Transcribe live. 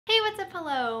what's up?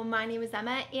 Hello, my name is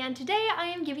Emma and today I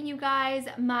am giving you guys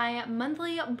my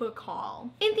monthly book haul.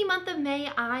 In the month of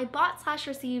May, I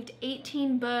bought/received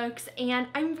 18 books and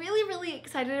I'm really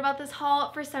excited about this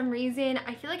haul for some reason.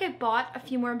 I feel like I bought a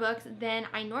few more books than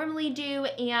I normally do,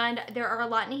 and there are a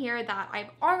lot in here that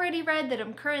I've already read, that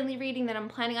I'm currently reading, that I'm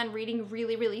planning on reading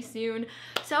really soon.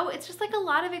 So it's just like a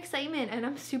lot of excitement and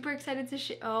I'm super excited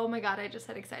to oh my god, I just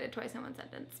said excited twice in one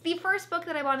sentence. The first book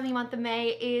that I bought in the month of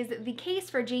May is The Case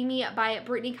for Jamie by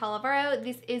Brittany Calavaro.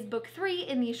 This is book 3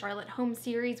 in the Charlotte Holmes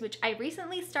series, which I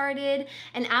recently started,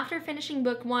 and after finishing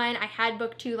book 1, I had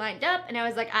book 2 lined up and I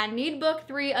was like, I need book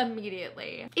 3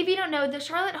 immediately. If you don't know, the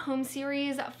Charlotte Holmes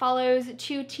series follows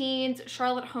two teens,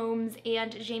 Charlotte Holmes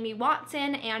and Jamie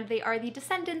Watson, and they are the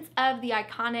descendants of the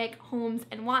iconic Holmes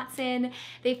and Watson.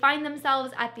 They find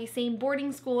themselves at the same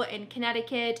boarding school in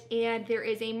Connecticut, and there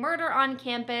is a murder on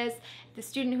campus. The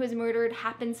student who was murdered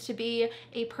happens to be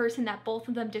a person that both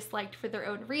of them disliked for their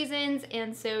own reasons,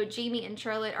 and so Jamie and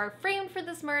Charlotte are framed for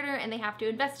this murder and they have to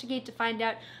investigate to find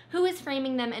out who is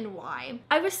framing them and why.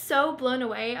 I was so blown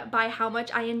away by how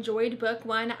much I enjoyed book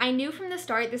 1. I knew from the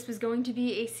start this was going to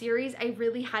be a series I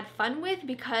really had fun with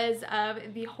because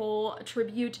of the whole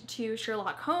tribute to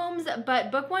Sherlock Holmes,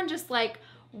 but book 1 just like,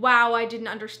 wow, I didn't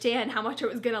understand how much I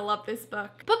was gonna love this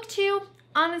book. Book 2,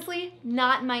 honestly,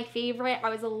 not my favorite. I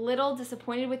was a little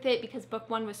disappointed with it because book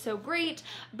 1 was so great,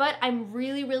 but I'm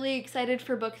really excited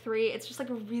for book 3. It's just like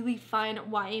a really fun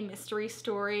YA mystery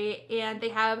story, and they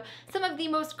have some of the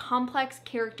most complex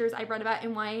characters I've read about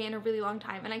in YA in a really long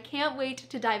time, and I can't wait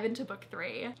to dive into book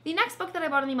 3. The next book that I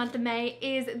bought in the month of May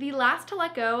is The Last to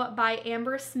Let Go by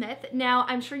Amber Smith. Now,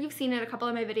 I'm sure you've seen in a couple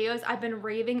of my videos, I've been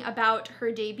raving about her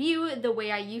debut, The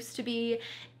Way I Used to Be,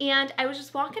 and I was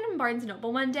just walking in Barnes &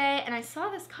 Noble one day and I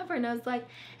saw this cover and I was like,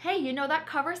 hey, you know, that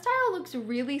cover style looks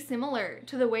really similar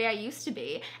to The Way I Used to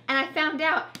Be. And I found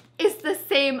out it's the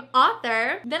same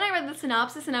author. Then I read the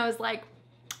synopsis and I was like,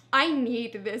 I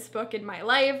need this book in my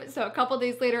life. So a couple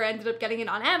days later, I ended up getting it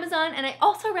on Amazon, and I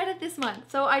also read it this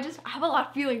month. So I have a lot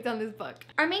of feelings on this book.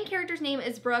 Our main character's name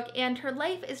is Brooke, and her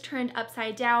life is turned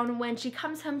upside down when she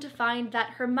comes home to find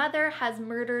that her mother has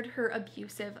murdered her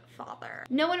abusive father.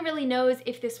 No one really knows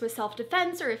if this was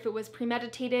self-defense or if it was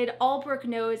premeditated. All Brooke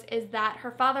knows is that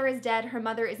her father is dead, her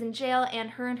mother is in jail, and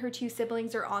her 2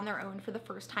 siblings are on their own for the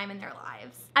first time in their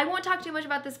lives. I won't talk too much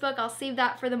about this book. I'll save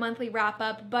that for the monthly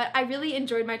wrap-up, but I really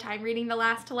enjoyed my time reading The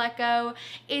Last to Let Go.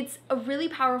 It's a really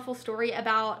powerful story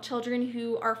about children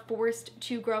who are forced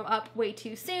to grow up way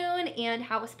too soon and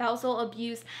how spousal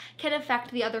abuse can affect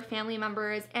the other family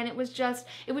members, and it was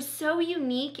so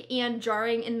unique and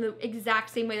jarring in the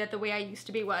exact same way that The Way I Used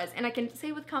to Be was, and I can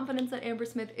say with confidence that Amber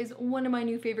Smith is one of my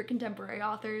new favorite contemporary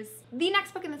authors. The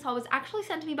next book in this haul was actually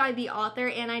sent to me by the author,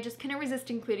 and I just couldn't resist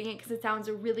including it because it sounds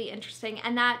really interesting,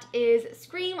 and that is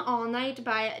Scream All Night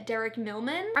by Derek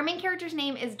Millman. Our main character's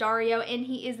name is Dario, and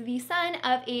he is the son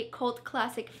of a cult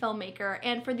classic filmmaker,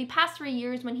 and for the past 3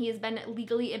 years when he has been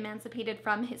legally emancipated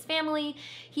from his family,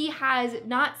 he has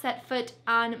not set foot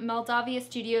on Moldavia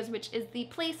Studios, which is the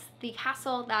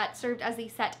castle that served as the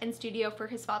set and studio for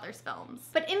his father's films.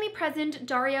 But in the present,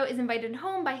 Dario is invited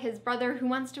home by his brother, who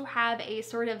wants to have a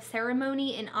sort of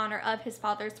ceremony in honor of his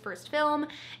father's first film,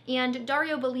 and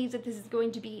Dario believes that this is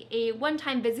going to be a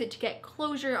one-time visit to get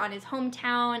closure on his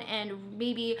hometown and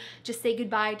maybe just say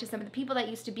goodbye to some of the people that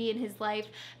used to be in his life,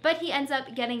 but he ends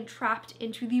up getting trapped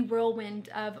into the whirlwind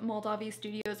of Moldavia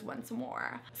Studios once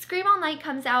more. Scream All Night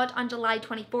comes out on July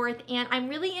 24th, and I'm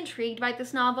really intrigued by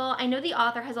this novel. I know the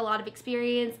author has a lot of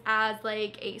experience as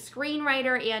like a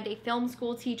screenwriter and a film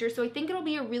school teacher, so I think it'll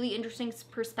be a really interesting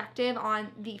perspective on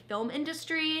the film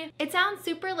industry. It sounds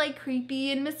super like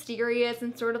creepy and mysterious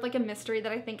and sort of like a mystery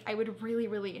that I think I would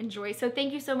really enjoy, so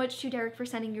thank you so much to Derek for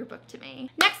sending your book to me.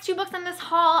 Next 2 books on this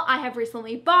haul I have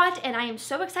recently bought and I am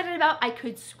so excited about, I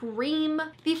could scream.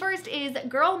 The first is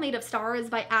Girl Made of Stars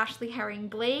by Ashley Herring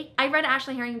Blake. I read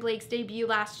Ashley Herring Blake's debut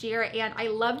last year and I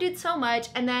loved it so much,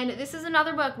 and then this is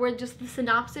another book where just the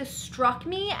synopsis struck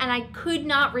me and I could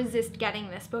not resist getting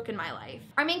this book in my life.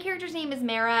 Our main character's name is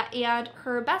Mara, and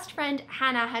her best friend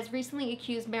Hannah has recently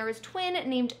accused Mara's twin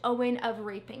named Owen of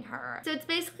raping her. So it's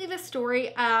basically the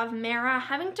story of Mara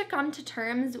having to come to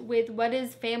terms with what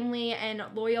is family and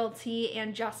loyalty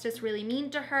and justice really mean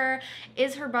mean to her?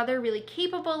 Is her brother really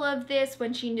capable of this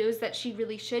when she knows that she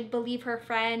really should believe her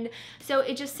friend? So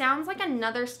it just sounds like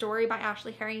another story by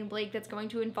Ashley Herring and Blake that's going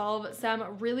to involve some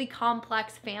really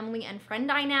complex family and friend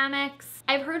dynamics.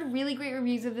 I've heard really great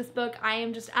reviews of this book. I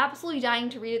am just absolutely dying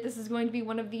to read it. This is going to be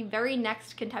one of the very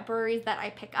next contemporaries that I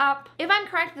pick up. If I'm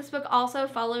correct, this book also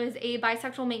follows a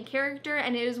bisexual main character,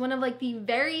 and it is one of like the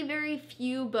very, very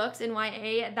few books in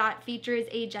YA that features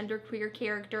a genderqueer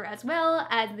character as well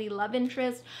as the love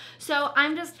interest. So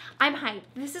I'm hyped.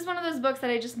 This is one of those books that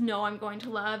I just know I'm going to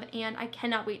love, and I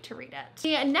cannot wait to read it.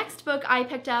 The next book I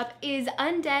picked up is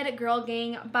Undead Girl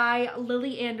Gang by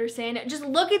Lily Anderson. Just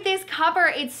look at this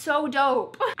cover. It's so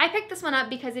dope. I picked this one up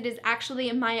because it is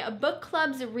actually my book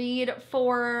club's read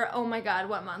for, oh my god,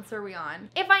 what months are we on?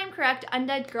 If I am correct,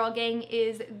 Undead Girl Gang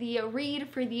is the read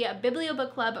for the Biblio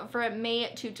Book Club for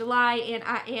May to July, and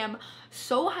I am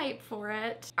so hyped for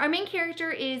it. Our main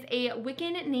character is a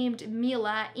Wiccan named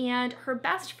Mila, and her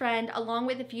best friend, along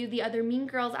with a few of the other mean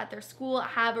girls at their school,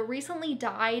 have recently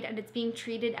died, and it's being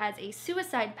treated as a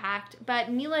suicide pact,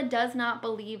 but Mila does not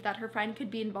believe that her friend could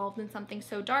be involved in something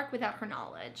so dark without her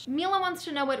knowledge. Mila wants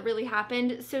to know what really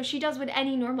happened, so she does what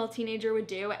any normal teenager would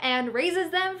do and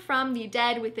raises them from the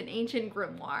dead with an ancient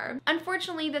grimoire.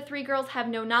 Unfortunately, the three girls have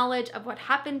no knowledge of what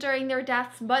happened during their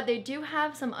deaths, but they do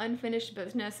have some unfinished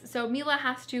business, so Mila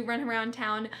has to run around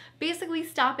town basically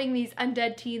stopping these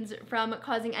undead teens from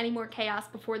causing any more chaos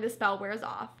before the spell wears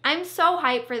off. I'm so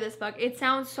hyped for this book. It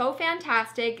sounds so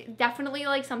fantastic. Definitely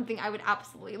like something I would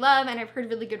absolutely love, and I've heard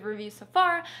really good reviews so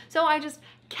far, so I just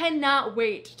cannot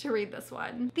wait to read this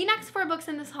one. The next 4 books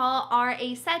in this haul are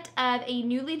a set of a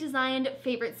newly designed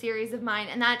favorite series of mine,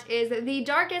 and that is The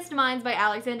Darkest Minds by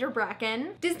Alexandra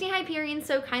Bracken. Disney Hyperion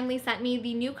so kindly sent me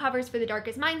the new covers for the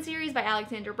Darkest Minds series by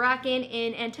Alexandra Bracken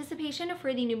in anticipation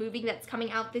for the new movie that's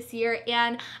coming out this year,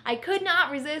 and I could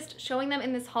not resist showing them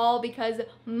in this haul because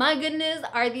my goodness,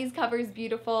 are these covers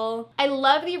beautiful. I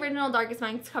love the original Darkest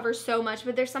Minds cover so much,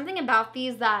 but there's something about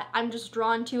these that I'm just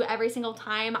drawn to every single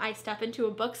time I step into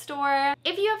a bookstore.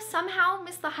 If you have somehow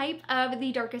missed the hype of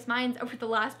The Darkest Minds over the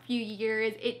last few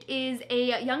years, it is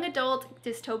a young adult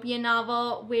dystopian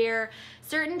novel where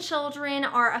certain children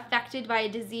are affected by a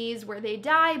disease where they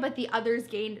die, but the others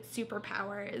gain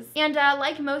superpowers. And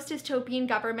like most dystopian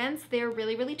governments, they're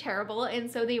really, really terrible, and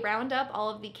so they round up all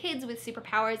of the kids with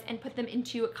superpowers and put them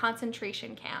into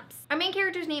concentration camps. Our main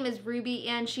character's name is Ruby,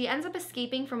 and she ends up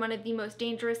escaping from one of the most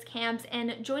dangerous camps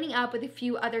and joining up with a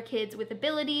few other kids with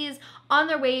abilities on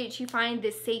their way to find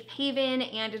this safe haven,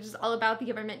 and it is all about the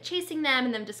government chasing them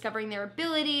and them discovering their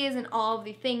abilities and all of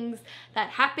the things that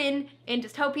happen in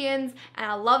dystopians. And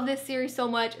I love this series so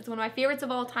much. It's one of my favorites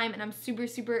of all time, and I'm super,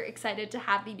 super excited to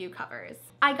have the new covers.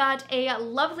 I got a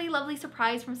lovely, lovely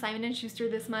surprise from Simon & Schuster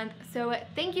this month, so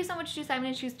thank you so much to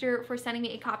Simon & Schuster for sending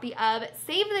me a copy of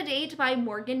Save the Date by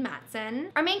Morgan Matson.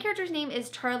 Our main character's name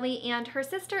is Charlie, and her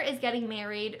sister is getting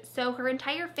married, so her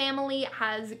entire family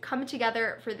has come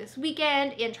together for this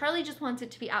weekend, and Charlie just wants it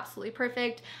to be absolutely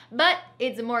perfect, but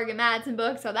it's a Morgan Matson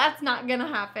book, so that's not gonna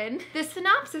happen. The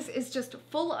synopsis is just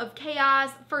full of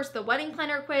chaos. First, the wedding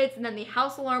planner quits, and then the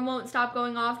house alarm won't stop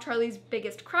going off. Charlie's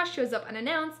biggest crush shows up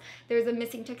unannounced. There's a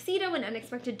missing tuxedo, an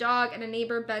unexpected dog, and a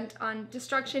neighbor bent on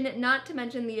destruction, not to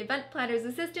mention the event planner's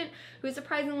assistant, who is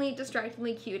surprisingly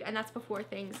distractingly cute, and that's before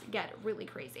things get really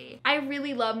crazy. I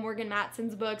really love Morgan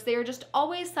Matson's books. They are just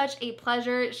always such a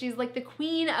pleasure. She's like the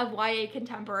queen of YA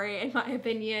contemporary, in my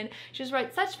opinion. She just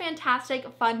writes such fantastic,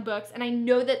 fun books, and I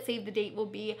know that Save the Date will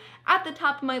be at the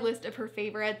top of my list of her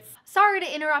favorites. Sorry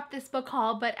to interrupt this book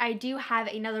haul, but I do have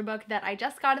another book that I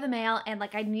just got in the mail, and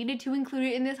like I needed to include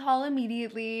it in this haul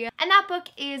immediately. And that book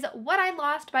is What I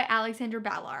Lost by Alexandra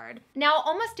Ballard. Now,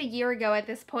 almost a year ago at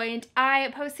this point,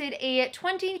 I posted a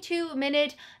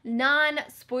 22-minute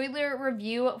non-spoiler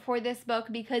review for this book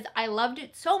because I loved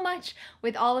it so much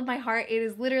with all of my heart. It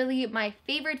is literally my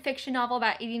favorite fiction novel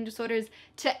about eating disorders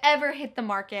to ever hit the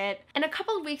market. And a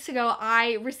couple of weeks ago,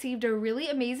 I received a really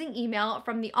amazing email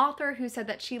from the author who said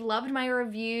that she loved my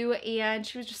review and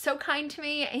she was just so kind to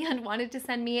me and wanted to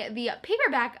send me the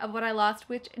paperback of What I Lost,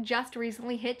 which just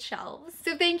recently hit shelves.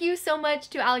 So thank you so much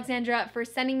to Alexandra for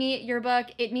sending me your book.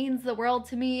 It means the world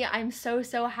to me. I'm so,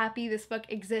 so happy this book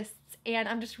exists. and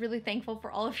I'm just really thankful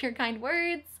for all of your kind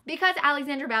words. Because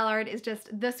Alexandra Ballard is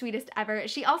just the sweetest ever,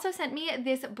 she also sent me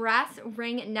this brass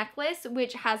ring necklace,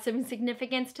 which has some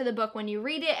significance to the book when you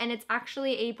read it, and it's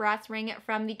actually a brass ring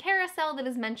from the carousel that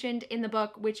is mentioned in the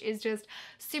book, which is just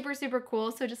super, super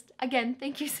cool. So just, again,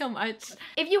 thank you so much.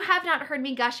 If you have not heard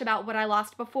me gush about what I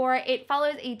lost before, it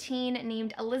follows a teen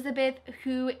named Elizabeth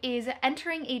who is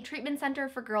entering a treatment center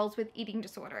for girls with eating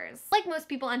disorders. Like most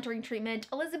people entering treatment,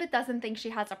 Elizabeth doesn't think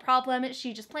she has a problem.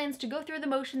 She just plans to go through the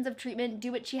motions of treatment,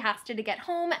 do what she has to get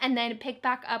home, and then pick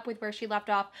back up with where she left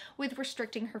off with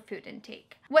restricting her food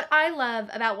intake. What I love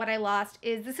about What I Lost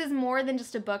is this is more than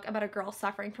just a book about a girl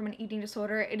suffering from an eating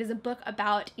disorder. It is a book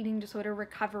about eating disorder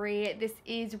recovery. This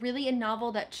is really a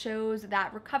novel that shows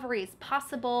that recovery is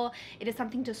possible. It is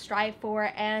something to strive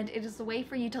for, and it is a way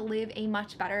for you to live a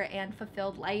much better and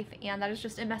fulfilled life. And that is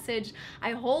just a message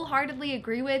I wholeheartedly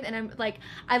agree with, and I'm like,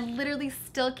 I literally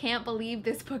still can't believe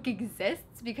this book exists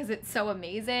because it's so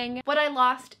amazing. What I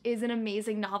Lost is an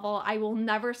amazing novel. I will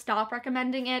never stop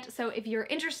recommending it. So if you're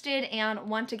interested and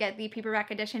want to get the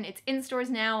paperback edition, it's in stores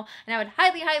now, and I would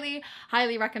highly, highly,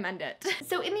 highly recommend it.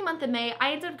 So in the month of May,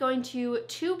 I ended up going to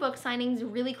 2 book signings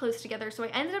really close together. So I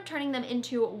ended up turning them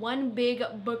into one big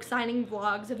book signing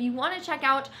vlog. So if you want to check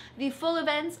out the full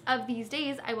events of these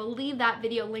days, I will leave that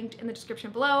video linked in the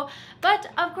description below. But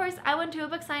of course, I went to a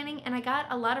book signing and I got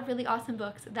a lot of really awesome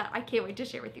books that I can't wait to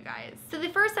share with you guys. So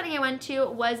the first signing I went to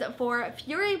was for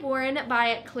Furyborn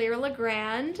by Claire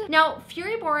Legrand. Now,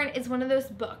 Furyborn is one of those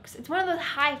books. It's one of those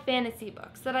high fantasy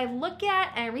books that I look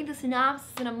at and I read the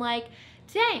synopsis and I'm like,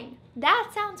 dang,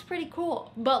 that sounds pretty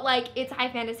cool, but like it's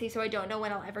high fantasy, so I don't know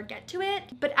when I'll ever get to it.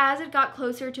 But as it got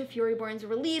closer to Furyborn's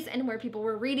release and where people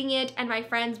were reading it and my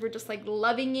friends were just like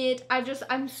loving it,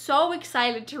 I'm so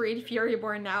excited to read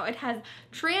Furyborn now. It has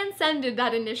transcended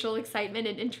that initial excitement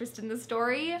and interest in the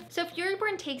story. So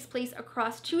Furyborn takes place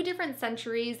across 2 different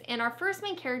centuries, and our first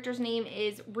main character's name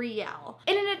is Riel.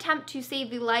 In an attempt to save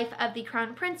the life of the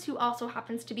crown prince, who also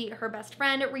happens to be her best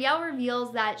friend, Riel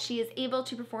reveals that she is able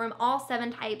to perform all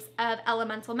 7 types of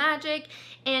elemental magic,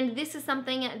 and this is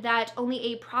something that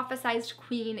only a prophesized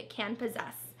queen can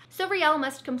possess. So Riel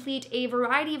must complete a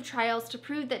variety of trials to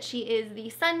prove that she is the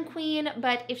Sun Queen,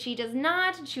 but if she does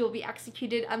not, she will be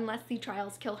executed unless the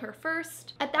trials kill her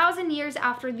first. 1,000 years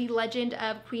after the legend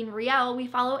of Queen Riel, we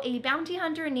follow a bounty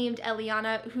hunter named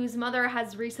Eliana, whose mother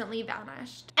has recently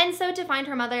vanished. And so to find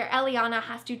her mother, Eliana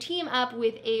has to team up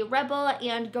with a rebel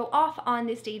and go off on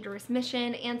this dangerous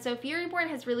mission. And so Furyborn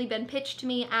has really been pitched to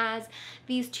me as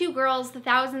these 2 girls,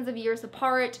 thousands of years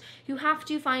apart, who have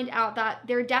to find out that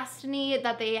their destiny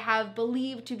that they have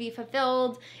believed to be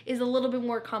fulfilled is a little bit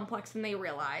more complex than they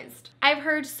realized. I've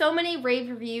heard so many rave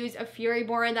reviews of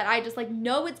Furyborn that I just like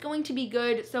know it's going to be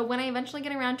good, so when I eventually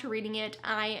get around to reading it,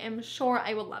 I am sure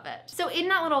I will love it. So in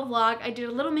that little vlog, I did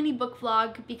a little mini book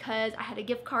vlog because I had a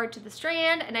gift card to the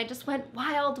Strand and I just went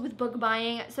wild with book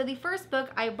buying. So the first book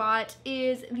I bought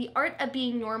is The Art of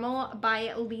Being Normal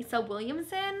by Lisa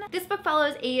Williamson. This book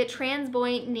follows a trans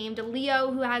boy named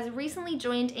Leo who has recently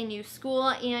joined a new school,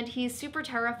 and he's super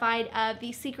terrified of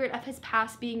the secret of his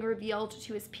past being revealed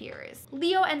to his peers.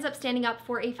 Leo ends up standing up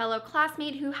for a fellow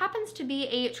classmate who happens to be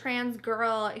a trans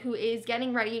girl who is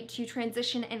getting ready to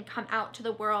transition and come out to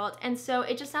the world. And so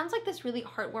it just sounds like this really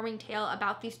heartwarming tale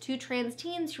about these 2 trans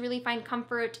teens who really find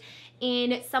comfort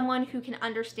in someone who can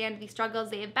understand the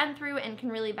struggles they have been through and can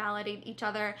really validate each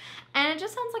other. And it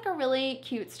just sounds like a really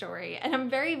cute story, and I'm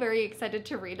very, very excited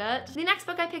to read it. The next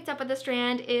book I picked up at the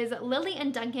Strand is Lily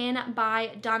and Duncan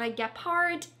by Donna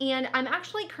Gephardt, and I'm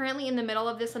actually currently in the middle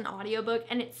of this on audiobook,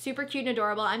 and it's super cute and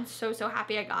adorable. I'm so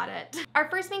happy I got it. Our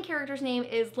first main character's name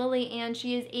is Lily, and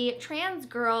she is a trans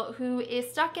girl who is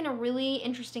stuck in a really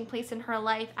interesting place in her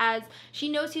life as she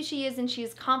knows who she is and she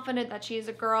is confident that she is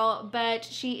a girl, but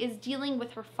she is dealing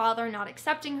with her father not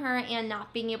accepting her and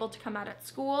not being able to come out at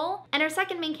school. And our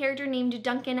second main character, named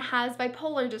Duncan, has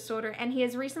bipolar disorder, and he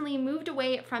has recently moved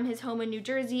away from his home in New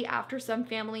Jersey after some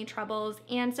family troubles.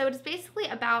 And so it is basically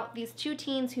about these 2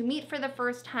 teens who meet for the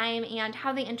first time and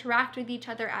how they interact with each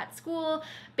other at school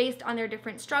based on their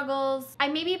different struggles.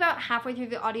 I'm maybe about halfway through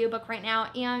the audiobook right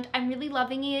now, and I'm really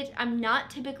loving it. I'm not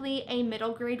typically a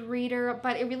middle grade reader,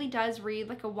 but it really does read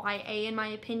like a YA in my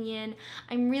opinion.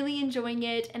 I'm really enjoying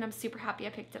it, and I'm super happy I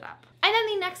picked it up. And then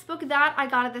the next book that I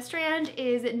got at the Strand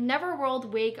is Never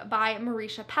World Wake by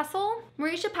Marisha Pessl.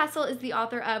 Marisha Pessl is the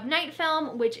author of Night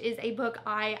Film, which is a book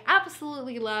I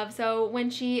absolutely love. So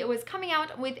when she was coming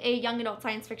out with a young adult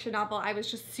science fiction novel, I was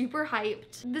just super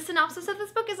hyped. The synopsis of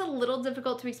this book is a little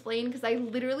difficult to explain because I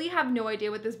literally have no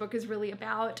idea what this book is really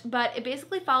about, but it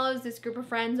basically follows this group of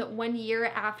friends 1 year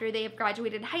after they have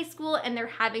graduated high school and they're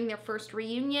having their first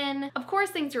reunion. Of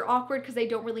course, things are awkward because they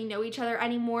don't really know each other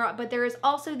anymore, but there is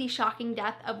also the shocking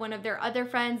death of one of their other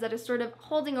friends that is sort of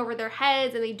holding over their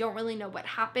heads and they don't really know what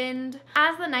happened.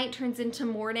 As the night turns into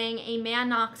morning, a man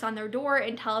knocks on their door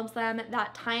and tells them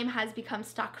that time has become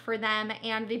stuck for them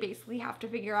and they basically have to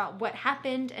figure out what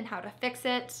happened and how to fix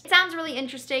it. It sounds really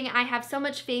interesting. I have so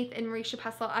much faith in Marisha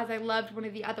Pessl as I loved one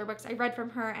of the other books I read from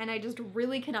her and I just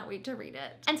really cannot wait to read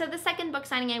it. And so the second book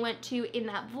signing I went to in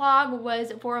that vlog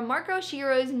was for Marco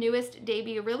Shiro's newest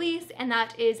debut release, and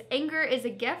that is Anger is a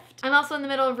Gift. I'm also in the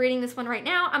middle of reading this one right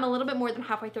now. I'm a little bit more than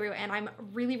halfway through and I'm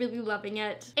really loving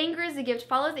it. Anger is a Gift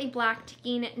follows a Black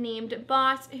teen named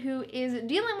Boss who is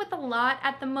dealing with a lot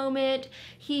at the moment.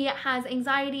 He has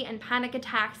anxiety and panic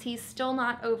attacks. He's still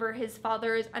not over his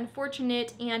father's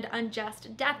unfortunate and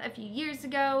unjust death a few years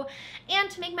ago. And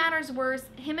to make matters worse,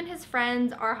 him and his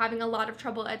friends are having a lot of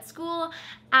trouble at school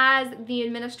as the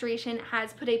administration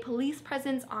has put a police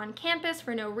presence on campus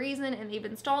for no reason and they've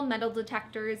installed metal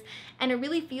detectors, and it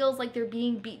really feels like they're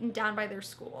being beaten down by their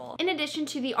school. In addition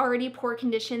to the already poor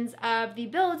conditions of the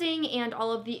building and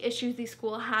all of the issues the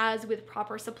school has with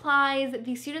proper supplies,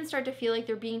 the students start to feel like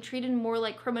they're being treated more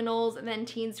like criminals than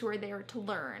teens who are there to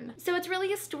learn. So it's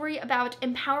really a story about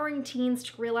empowering teens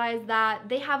to realize that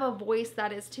they have a voice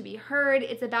that is to be heard.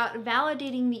 It's about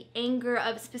validating the anger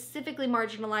of specifically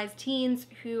marginalized teens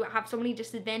who have so many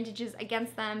disadvantages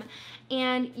against them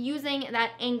and using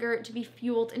that anger to be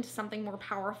fueled into something more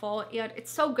powerful, and it's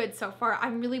so good so far.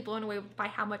 I'm really blown away by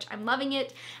how much I'm loving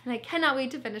it and I cannot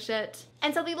wait to finish it.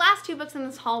 And so the last two books in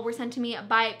this haul were sent to me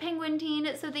by Penguin Teen,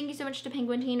 so thank you so much to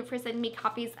Penguin Teen for sending me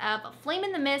copies of Flame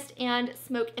in the Mist and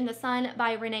Smoke in the Sun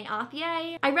by Renee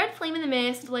Athier. I read Flame in the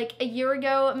Mist like a year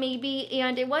ago maybe,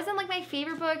 and it wasn't like my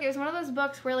favorite book. It was one of those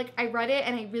books where like I read it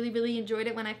and I really enjoyed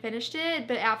it when I finished it,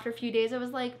 but after a few days I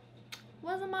was like,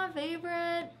 wasn't my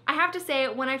favorite. I have to say,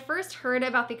 when I first heard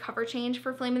about the cover change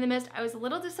for Flame in the Mist, I was a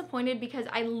little disappointed because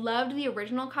I loved the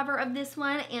original cover of this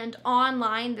one, and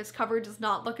online this cover does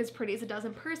not look as pretty as it does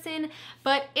in person,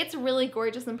 but it's really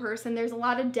gorgeous in person. There's a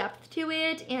lot of depth to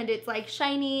it and it's like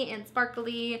shiny and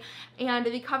sparkly, and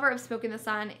the cover of Smoke in the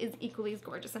Sun is equally as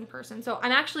gorgeous in person. So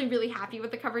I'm actually really happy with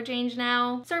the cover change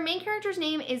now. So our main character's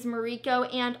name is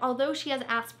Mariko, and although she has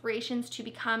aspirations to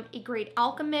become a great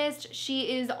alchemist,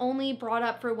 she is only brought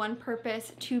up for one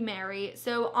purpose: to marry.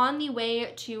 So on the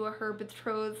way to her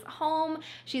betrothed's home,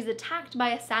 she's attacked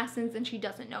by assassins and she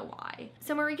doesn't know why.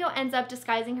 So Mariko ends up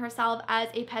disguising herself as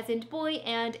a peasant boy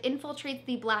and infiltrates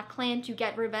the Black Clan to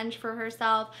get revenge for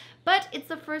herself, but it's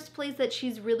the first place that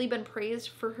she's really been praised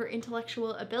for her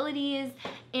intellectual abilities,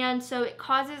 and so it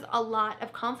causes a lot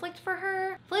of conflict for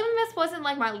her. Flame in the Mist wasn't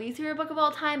like my least favorite book of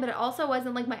all time, but it also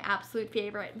wasn't like my absolute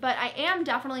favorite. But I am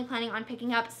definitely planning on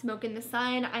picking up Smoke in the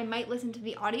Sun. I might listen to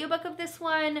the audiobook of this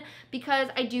one because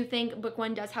I do think book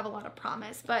one does have a lot of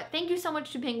promise. But thank you so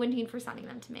much to Penguin Teen for sending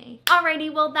them to me.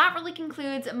 Alrighty, well that really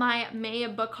concludes my May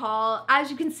book haul.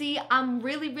 As you can see, I'm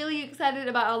really excited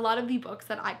about a lot of the books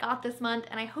that I got this month,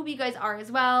 and I hope you guys are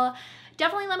as well.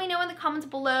 Definitely let me know in the comments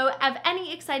below of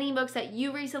any exciting books that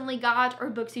you recently got or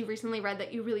books you recently read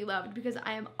that you really loved, because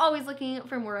I am always looking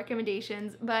for more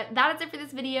recommendations. But that is it for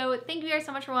this video. Thank you guys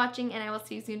so much for watching, and I will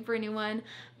see you soon for a new one.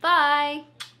 Bye!